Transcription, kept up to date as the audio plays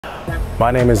My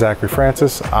name is Zachary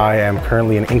Francis. I am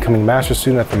currently an incoming master's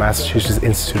student at the Massachusetts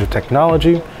Institute of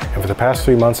Technology, and for the past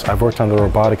 3 months I've worked on the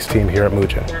robotics team here at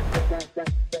Mujin.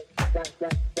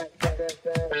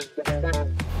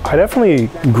 I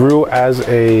definitely grew as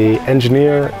an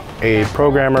engineer, a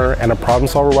programmer, and a problem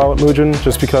solver while at Mujin,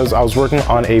 just because I was working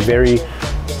on a very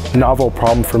novel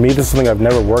problem for me. This is something I've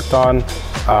never worked on.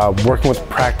 Working with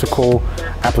practical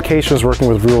applications, working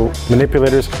with real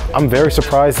manipulators. I'm very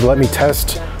surprised to let me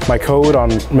test my code on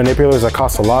manipulators that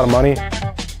cost a lot of money.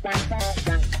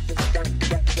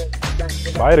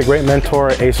 I had a great mentor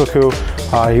at Asoku.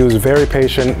 He was very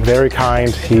patient, very kind.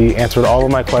 He answered all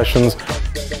of my questions.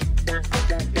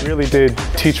 He really did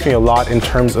teach me a lot in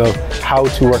terms of how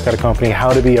to work at a company,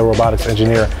 how to be a robotics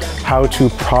engineer, how to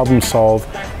problem solve.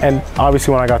 And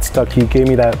obviously when I got stuck, he gave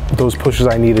me those pushes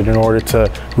I needed in order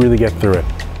to really get through it.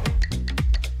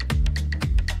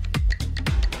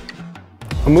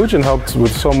 Mujin helped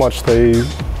with so much. They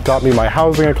got me my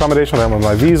housing accommodation, they got me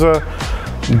my visa.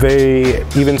 They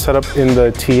even set up in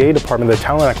the TA department, the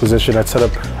talent acquisition, that set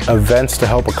up events to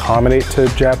help accommodate to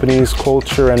Japanese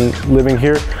culture and living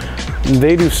here.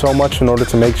 They do so much in order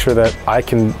to make sure that I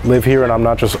can live here and I'm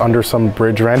not just under some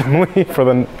bridge randomly for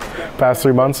the past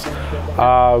 3 months.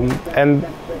 And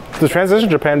the transition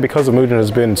to Japan because of Mujin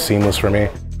has been seamless for me.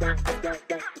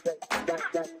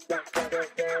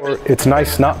 It's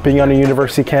nice not being on a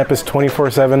university campus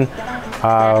 24/7.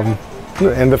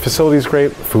 And the facility's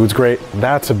great, food's great.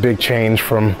 That's a big change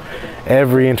from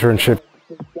every internship.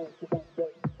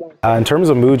 In terms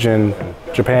of Mujin,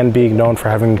 Japan being known for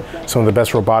having some of the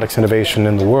best robotics innovation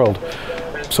in the world.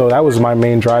 So that was my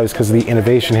main drive, because the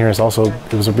innovation here is also,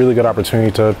 it was a really good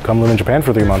opportunity to come live in Japan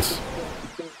for 3 months.